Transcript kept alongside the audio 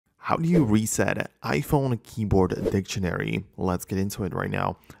How do you reset iPhone keyboard dictionary? Let's get into it right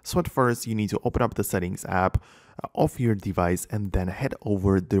now. So at first, you need to open up the settings app of your device and then head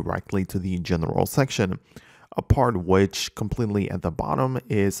over directly to the general section. A part which completely at the bottom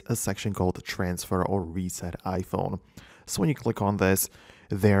is a section called transfer or reset iPhone. So when you click on this,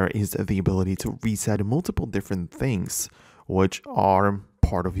 there is the ability to reset multiple different things which are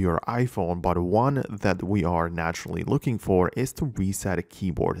part of your iPhone, but one that we are naturally looking for is to reset a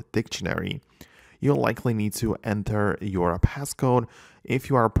keyboard dictionary. You'll likely need to enter your passcode if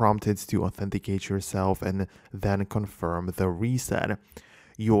you are prompted to authenticate yourself and then confirm the reset.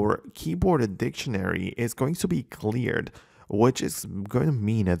 Your keyboard dictionary is going to be cleared, which is going to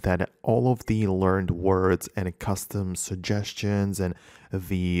mean that all of the learned words and custom suggestions and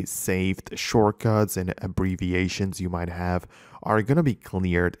the saved shortcuts and abbreviations you might have are going to be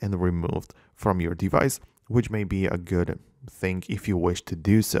cleared and removed from your device, which may be a good thing if you wish to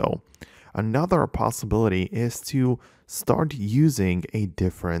do so. Another possibility is to start using a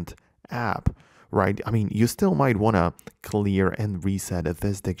different app. Right? I mean, you still might want to clear and reset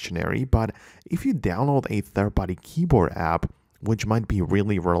this dictionary, but if you download a third-party keyboard app, which might be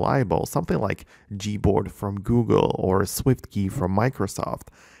really reliable, something like Gboard from Google or SwiftKey from Microsoft,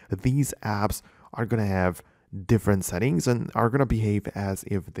 these apps are going to have different settings and are going to behave as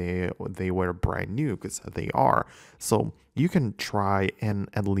if they were brand new, because they are. So you can try and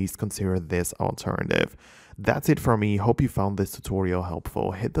at least consider this alternative. That's it from me. Hope you found this tutorial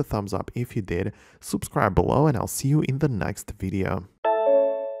helpful. Hit the thumbs up if you did, subscribe below, and I'll see you in the next video.